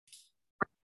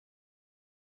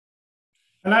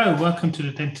Hello, welcome to the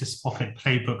Dentist Profit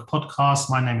Playbook podcast.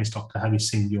 My name is Dr. Hari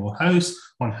Singh, your host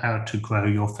on how to grow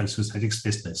your facial aesthetics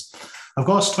business. I've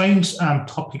got a strange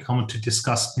topic I want to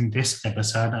discuss in this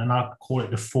episode, and I call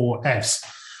it the 4Fs.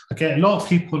 I get a lot of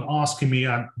people asking me,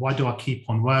 why do I keep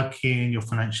on working? You're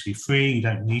financially free, you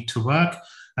don't need to work.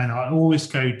 And I always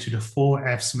go to the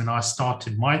 4Fs when I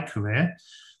started my career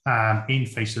in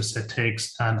facial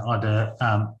aesthetics and other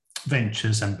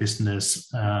ventures and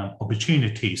business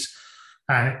opportunities.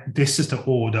 And this is the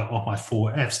order of my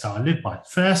 4Fs that I live by.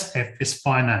 First F is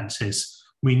finances.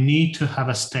 We need to have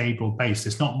a stable base.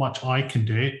 There's not much I can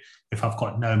do if I've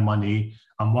got no money.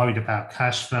 I'm worried about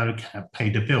cash flow, can't pay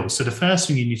the bills. So the first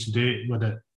thing you need to do,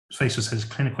 whether facial aesthetics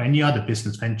clinic or any other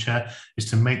business venture, is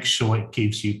to make sure it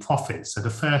gives you profit. So the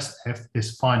first F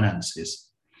is finances.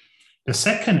 The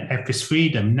second F is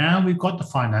freedom. Now we've got the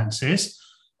finances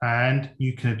and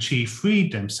you can achieve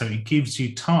freedom. So it gives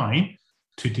you time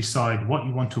to decide what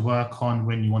you want to work on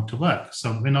when you want to work.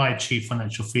 So when I achieve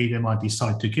financial freedom, I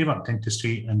decide to give up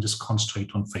dentistry and just concentrate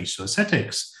on facial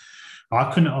aesthetics. I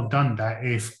couldn't have done that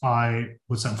if I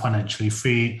wasn't financially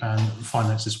free and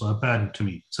finances were a burden to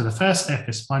me. So the first F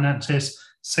is finances,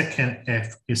 second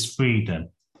F is freedom.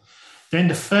 Then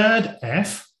the third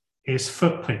F is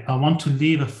footprint. I want to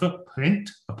leave a footprint,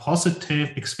 a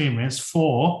positive experience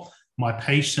for my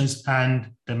patients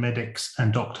and the medics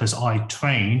and doctors I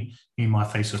train in my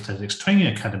facial aesthetics training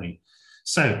academy.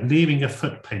 So leaving a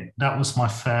footprint, that was my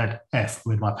third F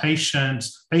with my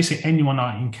patients. Basically, anyone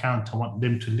I encounter, I want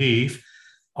them to leave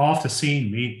after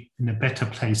seeing me in a better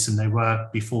place than they were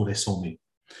before they saw me.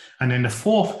 And then the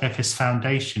fourth F is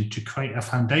foundation, to create a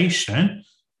foundation.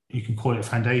 You can call it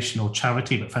foundation or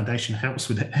charity, but foundation helps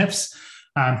with the Fs,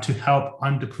 to help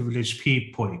underprivileged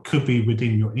people. It could be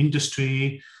within your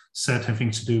industry, certain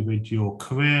things to do with your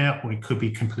career, or it could be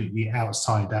completely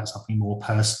outside that, something more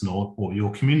personal or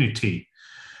your community.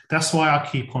 That's why I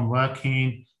keep on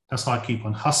working. That's why I keep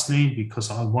on hustling, because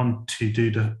I want to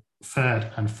do the third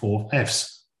and fourth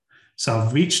Fs. So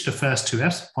I've reached the first two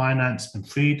Fs, finance and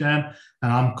freedom,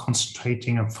 and I'm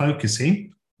concentrating and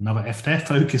focusing, another F there,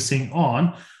 focusing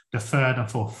on the third and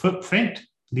fourth footprint,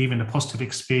 leaving a positive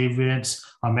experience.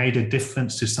 I made a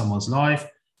difference to someone's life.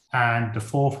 And the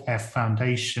fourth F,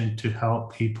 foundation, to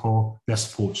help people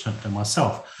less fortunate than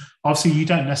myself. Obviously, you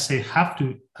don't necessarily have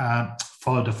to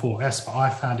follow the 4S, but I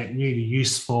found it really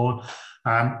useful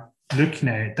looking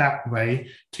at it that way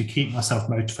to keep myself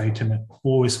motivated and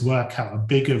always work out a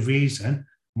bigger reason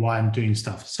why I'm doing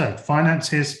stuff. So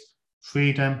finances,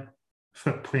 freedom,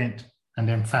 footprint, and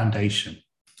then foundation.